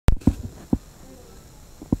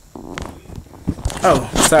Oh,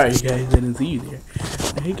 sorry guys, I didn't see you there.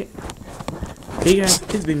 Hey guys,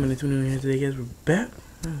 it's Big Money 21 here today, guys. We're back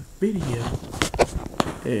with a video,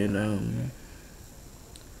 and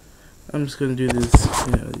I'm just gonna do this,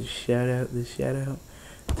 this shout out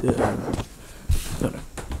to hold on.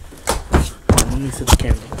 Let me set the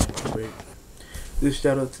camera down. Wait, this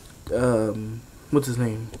shout out to, what's his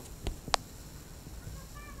name?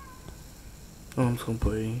 Oh, I'm just gonna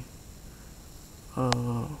play.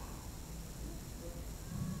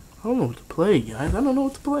 I don't know what to play, guys. I don't know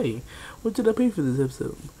what to play. What should I play for this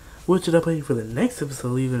episode? What should I play for the next episode?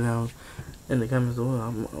 Leave it down in the comments below.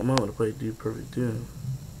 I'm going to play Dude Perfect too.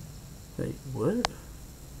 Wait, what?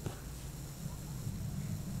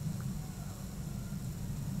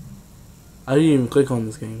 I didn't even click on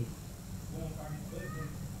this game.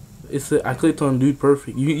 I clicked on Dude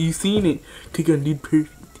Perfect. You seen it? Click on Dude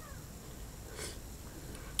Perfect.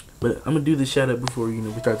 But I'm gonna do this shout out before we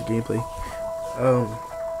start the gameplay.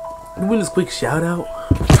 I'm doing this quick shout out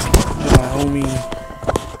to my homie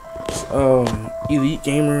Elite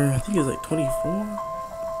Gamer. I think it's like 24.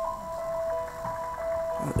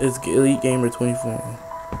 It's Elite Gamer 24.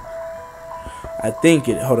 I think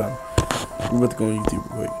it. Hold on. We're about to go on YouTube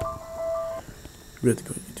real quick. We're about to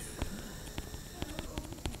go on YouTube.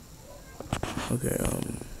 Okay.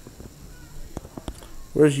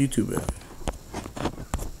 Where's YouTube at?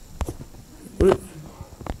 What?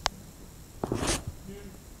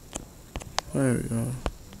 There we go.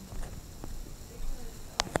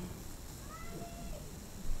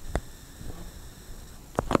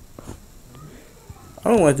 I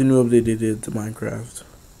don't like the new update they did to Minecraft.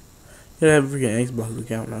 You gotta have a freaking Xbox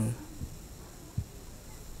account now.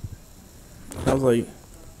 I was like,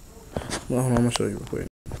 well, hold on, I'm gonna show you real quick.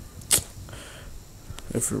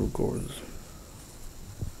 If it records.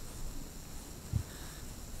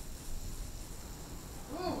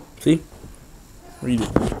 See? Read it.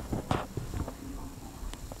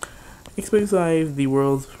 Xbox Live, the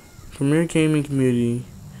world's premier gaming community,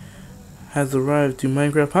 has arrived to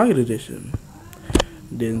Minecraft Pocket Edition.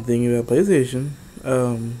 Didn't think about PlayStation.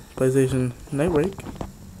 PlayStation Network.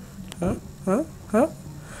 Huh?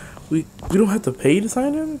 We don't have to pay to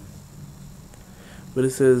sign in? But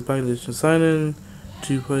it says Pocket Edition. Sign in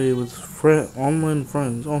to play with online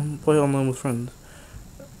friends. Play online with friends.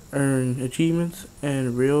 Earn achievements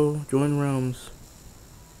and join realms.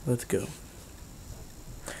 Let's go.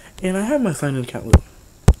 And I have my sign-in account with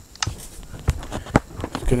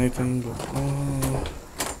connecting.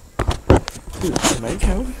 My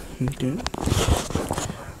account.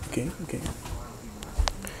 Okay.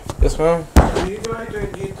 Yes, ma'am. Are you going to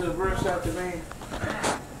get the brush out the van?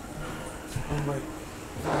 I'm like,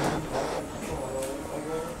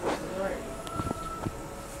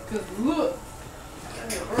 cause look,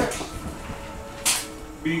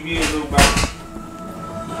 you get a little bite.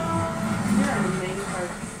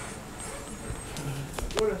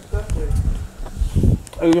 What the stuff there?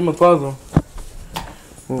 I get my plaza.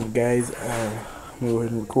 Well, guys, I'm gonna go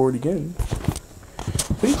ahead and record again.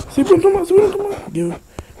 See what I'm talking about? Give it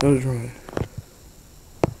another try.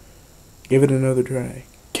 Give it another try.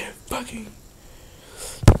 Get fucking.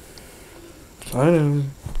 Sign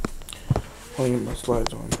in. I'll get my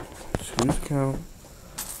slides on. Choose account.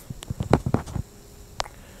 I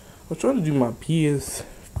was trying to do my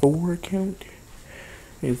PS4 account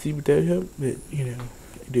and see what that helped, but it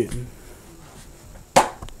didn't.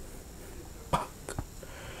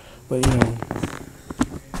 But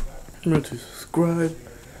remember to subscribe,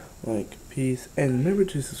 like, peace, and remember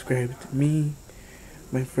to subscribe to me,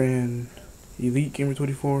 my friend Elite Gamer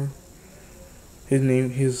 24.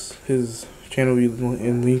 His channel will be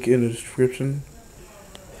in link in the description.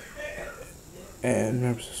 And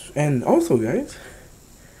remember, and also, guys,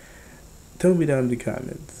 tell me down in the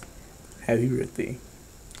comments, happy birthday,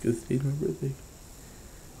 because today's my birthday.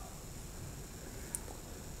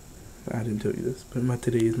 I didn't tell you this, but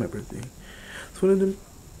today is my birthday. So I wanted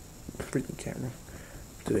to freaking camera.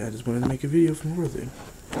 Today I just wanted to make a video for my birthday.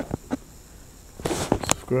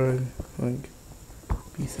 Subscribe, like,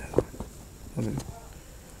 peace out.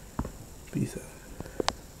 Peace out.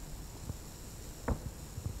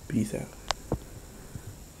 Peace out.